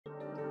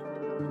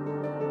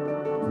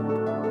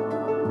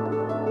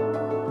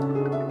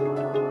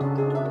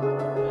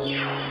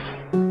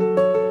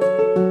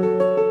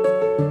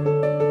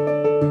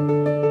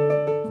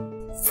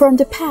From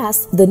the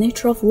past, the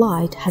nature of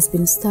light has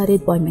been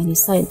studied by many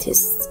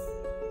scientists.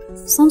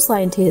 Some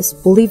scientists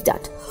believe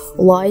that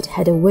light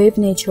had a wave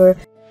nature,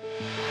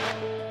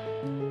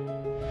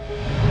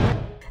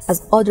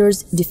 as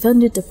others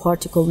defended the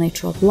particle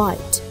nature of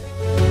light.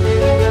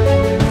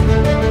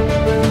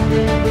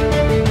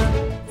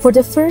 For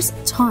the first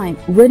time,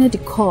 René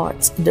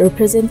Descartes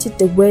represented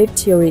the wave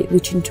theory,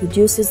 which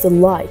introduces the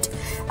light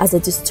as a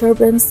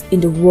disturbance in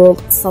the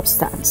world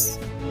substance.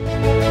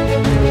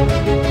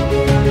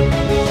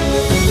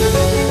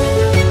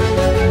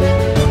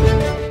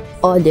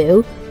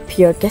 Although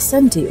Pierre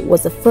Gassendi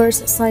was the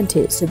first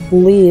scientist to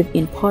believe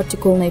in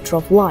particle nature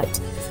of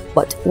light,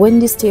 but when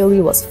this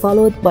theory was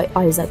followed by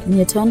Isaac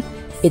Newton,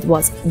 it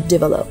was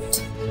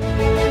developed.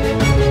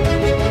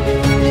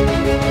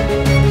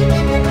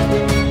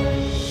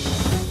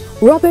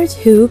 Robert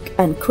Hooke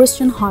and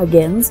Christian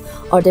Huygens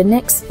are the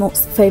next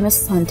most famous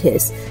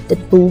scientists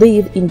that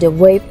believe in the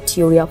wave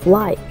theory of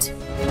light.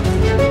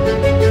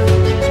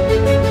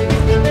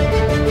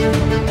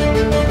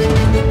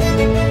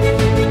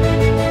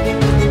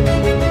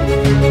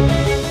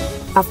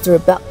 After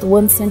about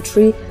 1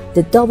 century,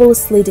 the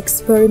double-slit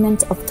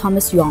experiment of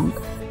Thomas Young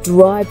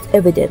derived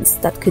evidence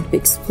that could be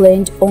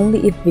explained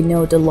only if we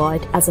know the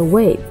light as a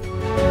wave.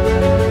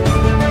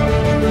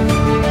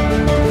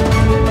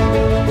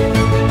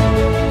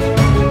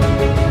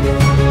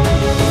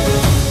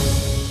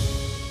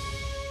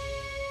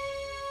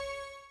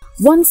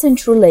 One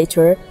century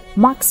later,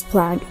 Max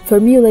Planck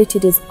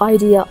formulated his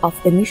idea of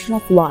emission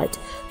of light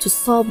to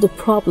solve the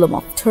problem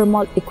of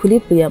thermal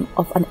equilibrium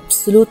of an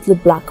absolutely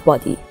black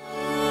body.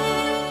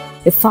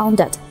 He found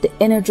that the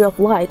energy of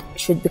light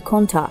should be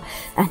quanta,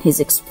 and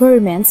his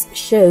experiments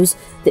shows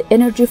the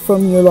energy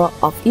formula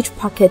of each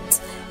packet,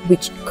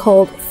 which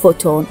called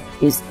photon,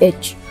 is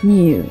h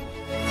nu.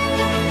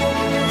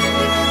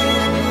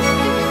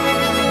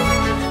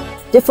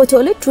 The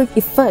photoelectric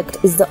effect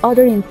is the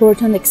other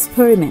important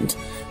experiment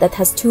that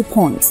has 2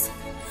 points,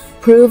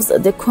 proves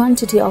the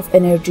quantity of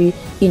energy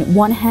in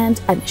one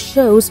hand and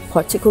shows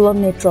particular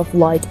nature of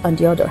light on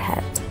the other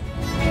hand.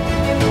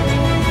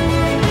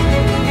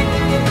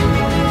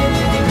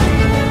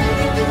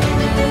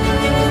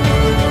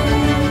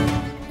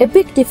 A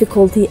big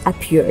difficulty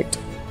appeared.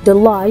 The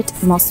light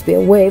must be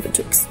a wave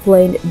to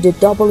explain the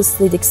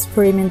double-slit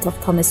experiment of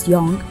Thomas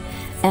Young,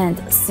 and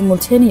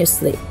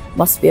simultaneously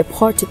must be a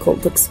particle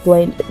to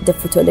explain the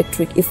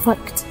photoelectric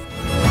effect.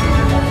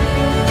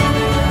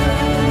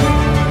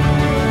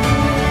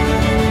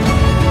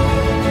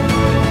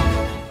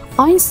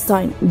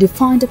 Einstein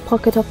defined a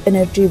pocket of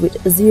energy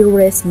with zero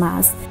rest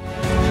mass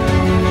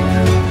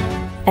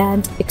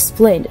and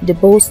explained the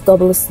Bose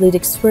double-slit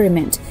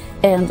experiment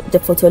and the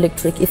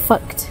photoelectric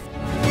effect.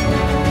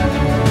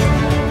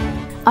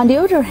 On the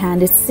other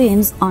hand, it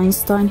seems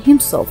Einstein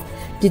himself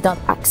did not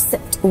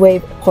accept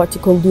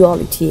wave-particle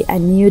duality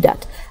and knew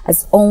that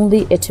as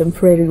only a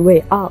temporary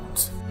way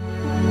out.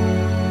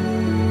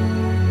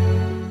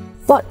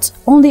 But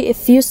only a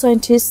few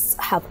scientists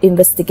have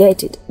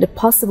investigated the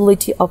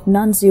possibility of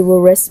non-zero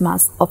rest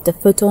mass of the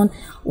photon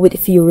with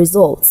few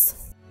results.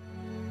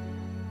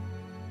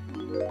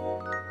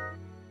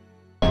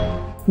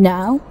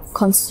 Now,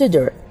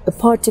 consider a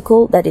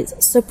particle that is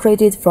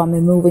separated from a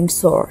moving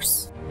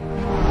source.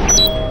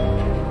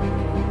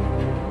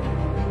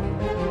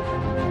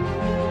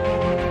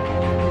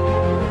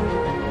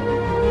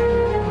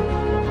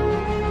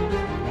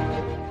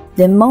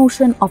 The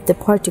motion of the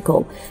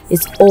particle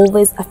is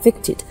always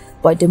affected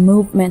by the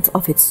movement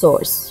of its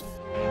source.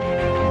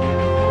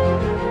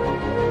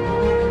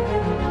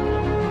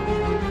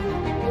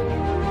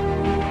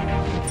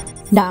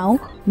 Now,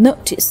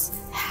 notice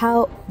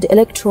how the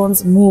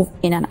electrons move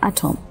in an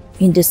atom.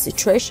 In this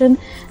situation,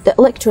 the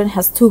electron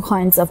has 2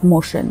 kinds of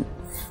motion,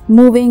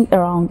 moving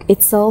around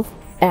itself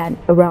and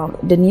around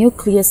the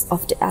nucleus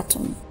of the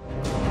atom.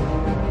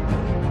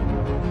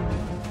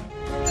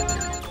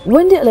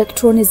 When the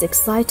electron is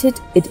excited,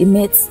 it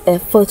emits a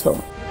photon.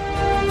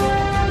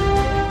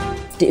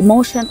 The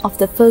motion of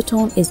the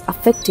photon is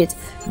affected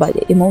by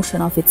the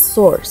motion of its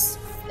source,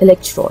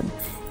 electron,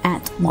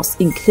 and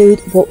must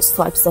include both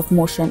types of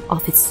motion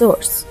of its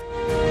source.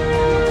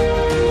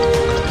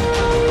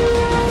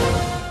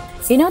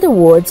 In other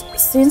words,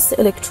 since the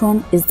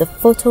electron is the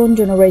photon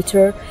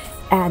generator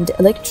and the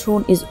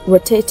electron is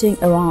rotating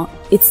around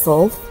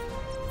itself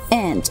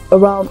and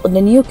around the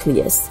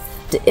nucleus,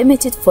 the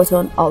emitted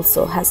photon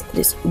also has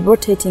these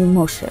rotating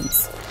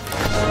motions.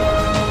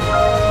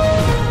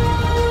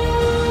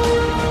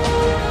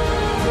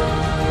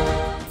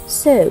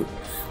 So,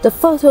 the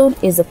photon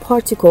is a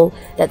particle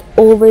that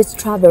always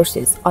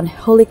traverses on a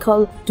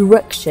helical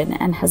direction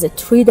and has a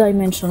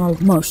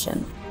 3-dimensional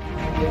motion.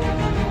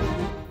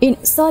 In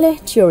Saleh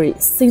theory,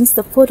 since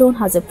the photon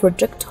has a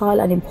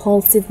projectile and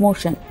impulsive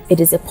motion,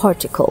 it is a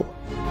particle.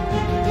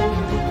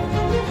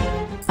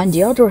 On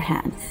the other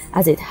hand,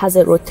 as it has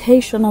a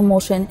rotational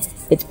motion,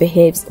 it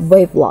behaves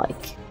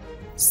wave-like.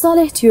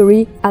 Saleh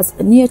theory, as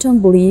Newton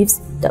believes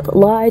that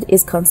light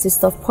is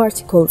consists of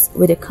particles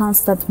with a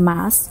constant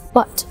mass,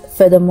 but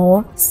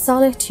Furthermore,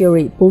 Saleh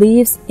theory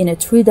believes in a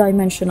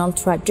three-dimensional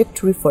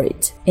trajectory for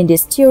it. In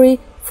this theory,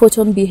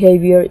 photon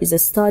behavior is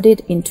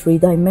studied in three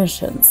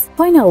dimensions.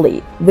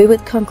 Finally, we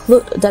would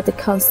conclude that the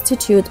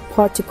constituent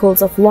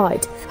particles of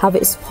light have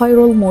a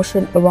spiral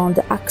motion around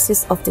the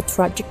axis of the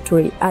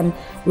trajectory and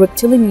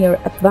rectilinear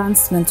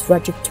advancement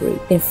trajectory.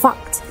 In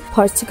fact,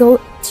 particle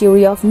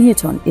theory of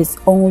Newton is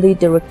only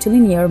the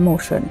rectilinear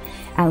motion,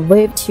 and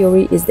wave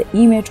theory is the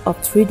image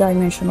of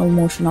three-dimensional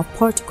motion of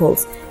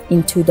particles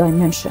in two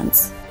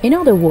dimensions. In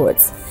other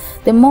words,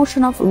 the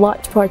motion of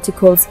light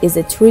particles is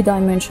a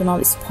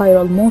three-dimensional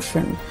spiral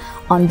motion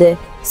on the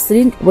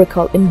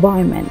cylindrical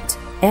environment,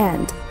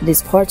 and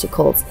these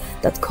particles,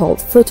 that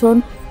called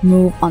photon,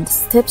 move on the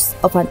steps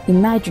of an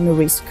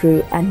imaginary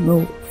screw and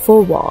move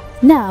forward.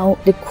 Now,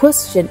 the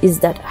question is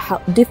that how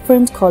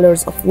different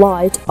colors of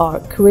light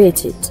are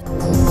created.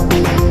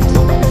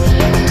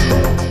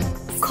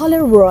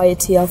 Color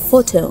variety of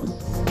photon.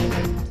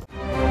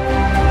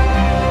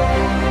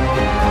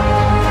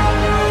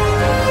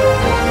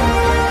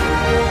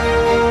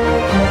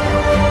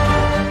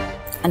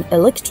 An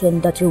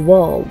electron that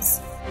revolves.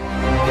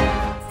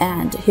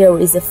 And here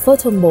is a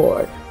photon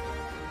board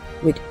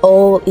with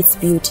all its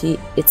beauty,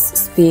 its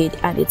speed,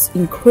 and its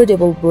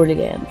incredible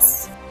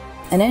brilliance.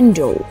 An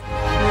angel.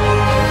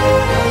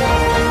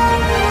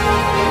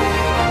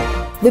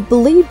 We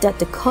believe that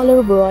the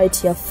color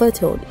variety of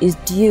photon is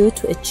due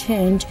to a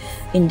change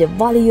in the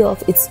value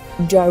of its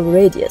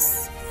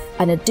gyroradius,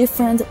 and a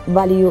different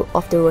value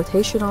of the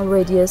rotational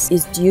radius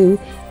is due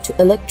to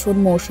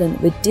electron motion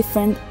with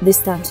different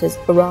distances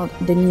around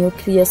the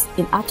nucleus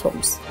in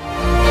atoms.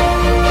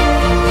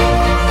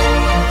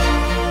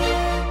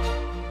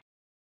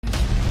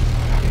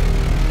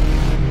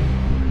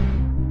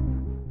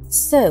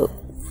 So,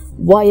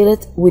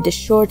 violet with the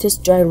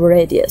shortest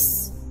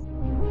gyroradius.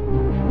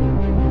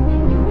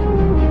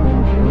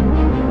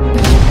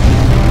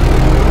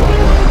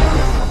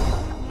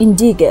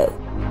 Indigo.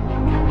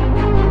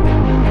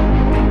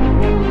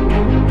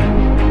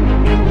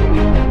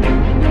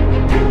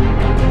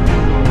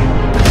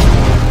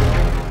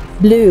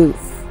 Blue.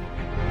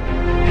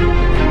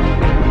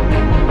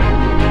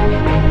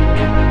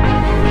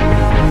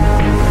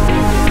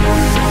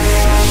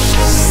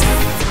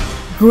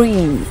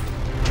 Green.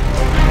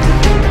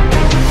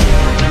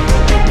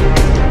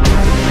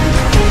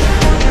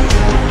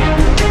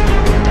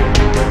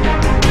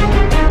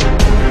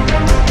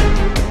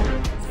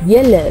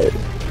 Yellow.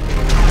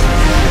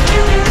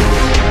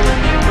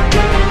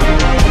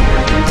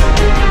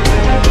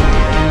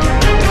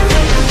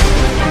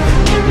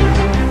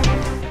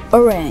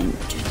 Orange.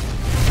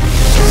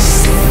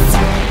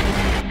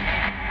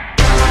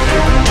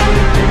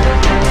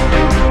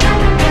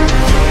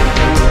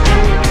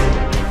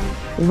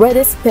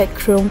 Red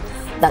spectrum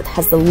that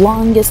has the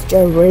longest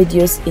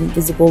gyroradius in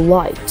visible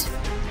light.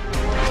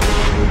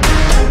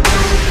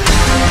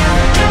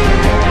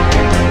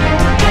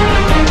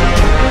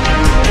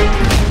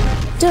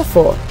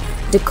 Therefore,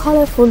 the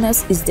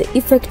colorfulness is the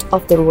effect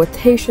of the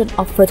rotation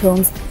of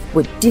photons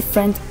with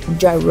different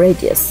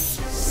gyroradius.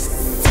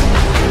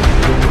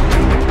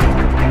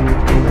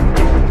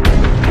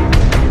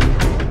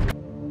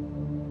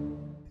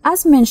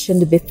 As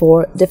mentioned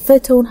before, the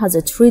photon has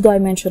a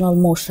three-dimensional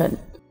motion,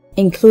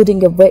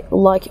 including a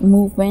wave-like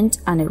movement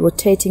and a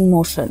rotating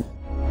motion.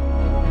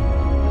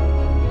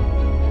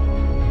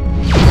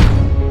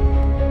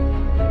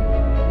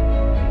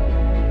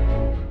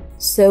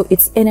 So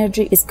its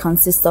energy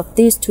consists of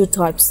these two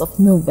types of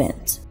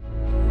movement.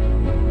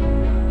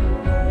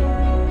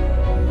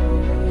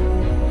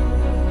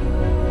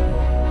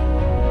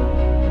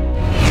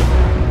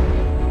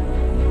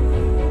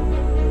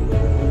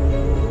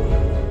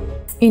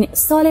 In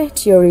Saleh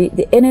theory,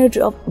 the energy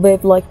of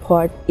wave-like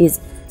part is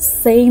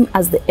same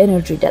as the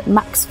energy that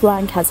Max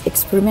Planck has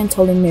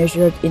experimentally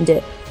measured in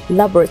the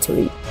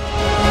laboratory.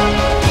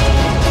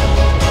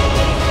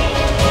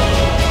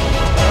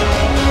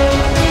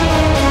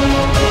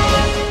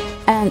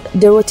 And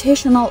the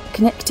rotational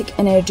kinetic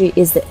energy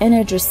is the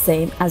energy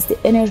same as the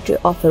energy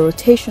of a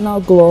rotational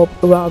globe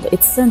around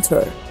its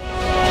center.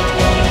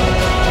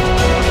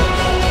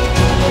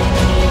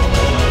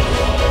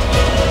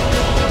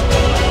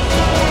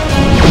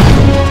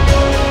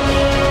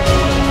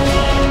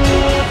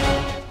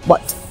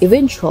 But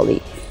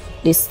eventually,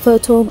 this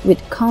photon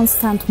with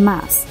constant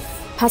mass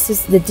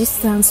passes the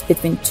distance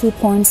between 2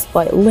 points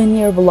by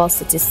linear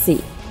velocity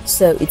c,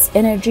 so its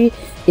energy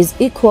is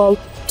equal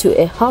to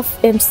a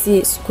half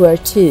mc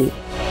squared 2.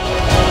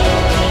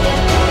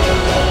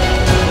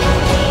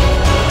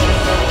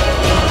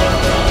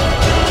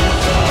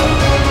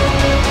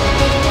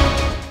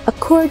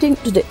 According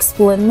to the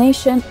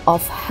explanation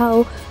of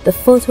how the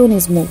photon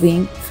is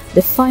moving,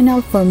 the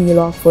final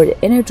formula for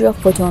the energy of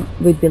photon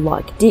will be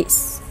like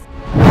this.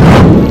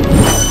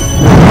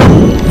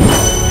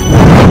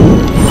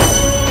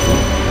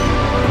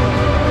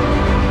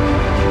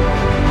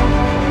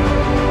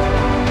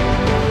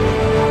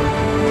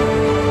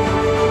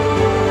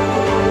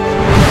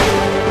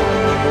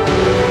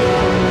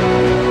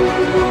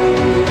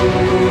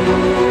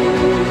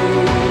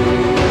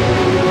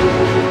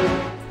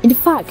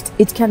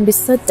 it can be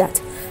said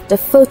that the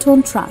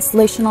photon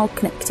translational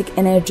kinetic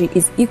energy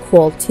is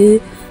equal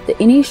to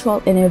the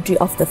initial energy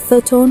of the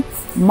photon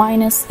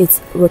minus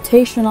its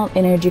rotational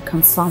energy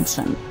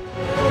consumption.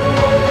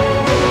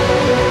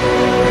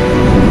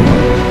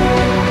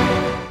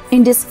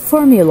 In this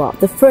formula,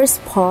 the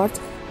first part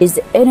is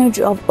the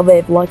energy of a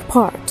wave-like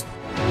part,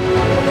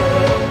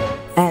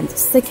 and the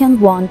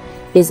second one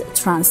is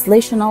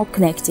translational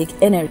kinetic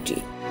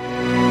energy,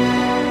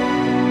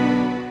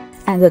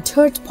 and the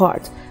third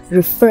part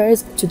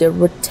refers to the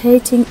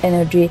rotating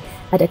energy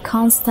at a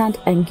constant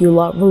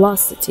angular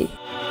velocity.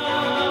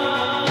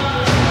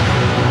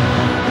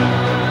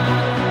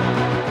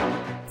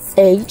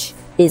 H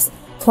is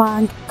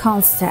Planck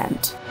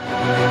constant.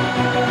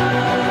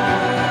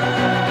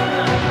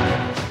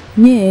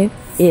 Nu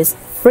is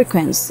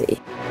frequency,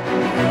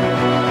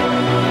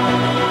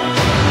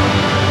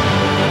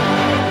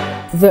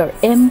 where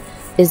m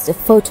is the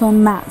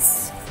photon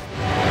mass.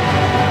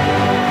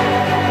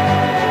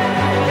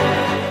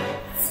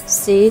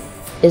 C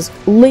is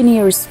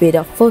linear speed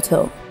of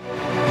photon.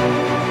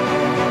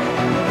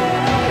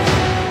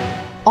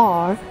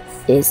 R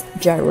is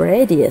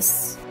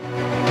gyroradius.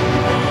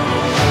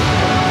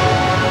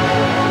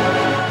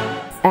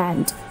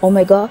 And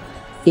omega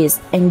is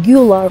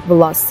angular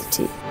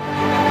velocity.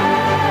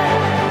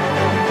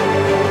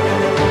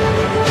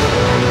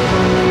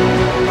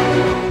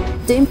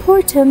 The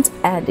important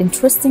and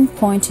interesting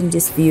point in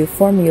this view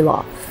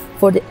formula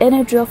for the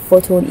energy of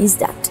photon is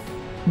that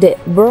the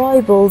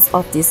variables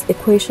of this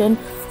equation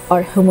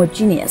are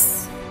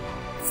homogeneous.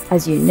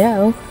 As you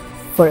know,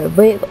 for a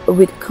wave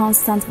with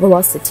constant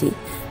velocity,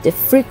 the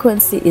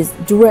frequency is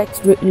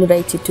directly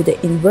related to the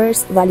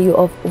inverse value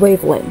of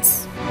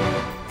wavelengths.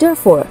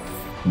 Therefore,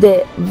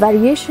 the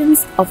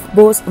variations of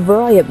both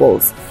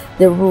variables,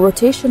 the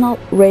rotational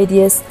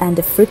radius and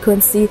the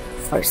frequency,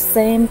 are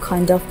same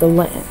kind of the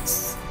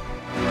lengths.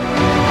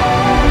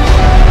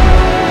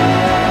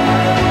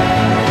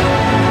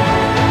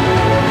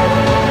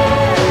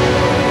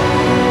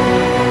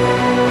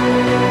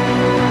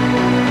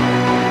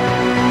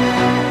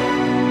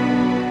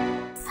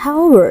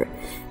 However,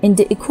 in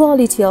the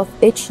equality of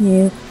h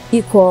nu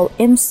equal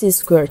mc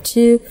squared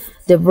 2,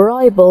 the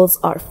variables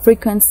are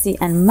frequency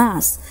and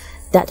mass,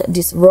 that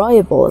these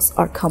variables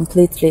are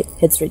completely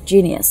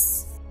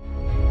heterogeneous.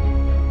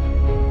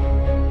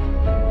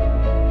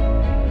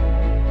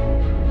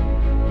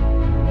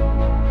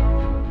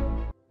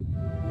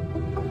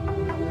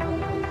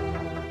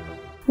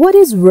 What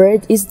is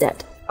weird is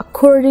that,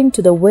 according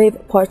to the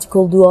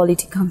wave-particle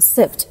duality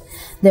concept,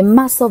 the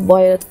mass of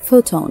violet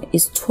photon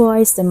is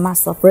twice the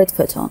mass of red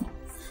photon.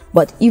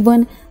 But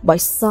even by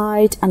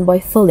sight and by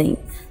feeling,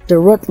 the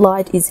red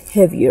light is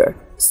heavier,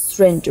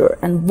 stranger,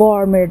 and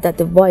warmer than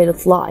the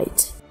violet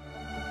light.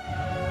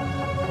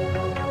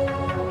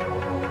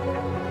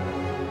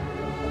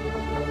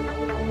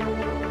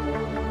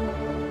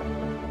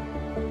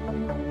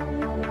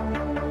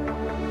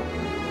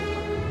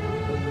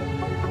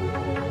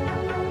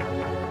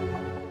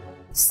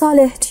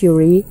 Saleh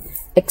theory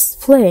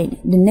explains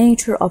the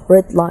nature of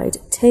red light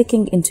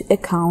taking into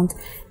account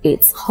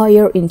its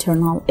higher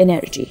internal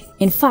energy.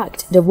 In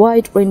fact, the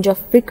wide range of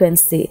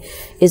frequency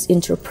is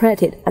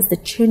interpreted as the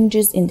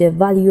changes in the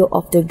value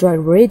of the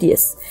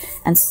gyroradius,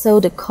 and so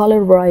the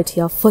color variety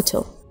of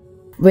photon.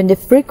 When the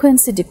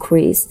frequency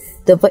decreases,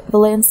 the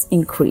wavelengths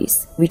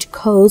increase, which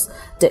cause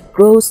the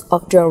growth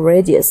of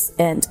gyroradius,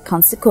 and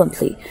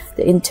consequently,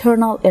 the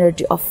internal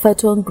energy of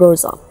photon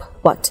grows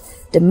up, but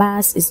the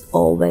mass is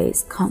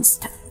always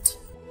constant.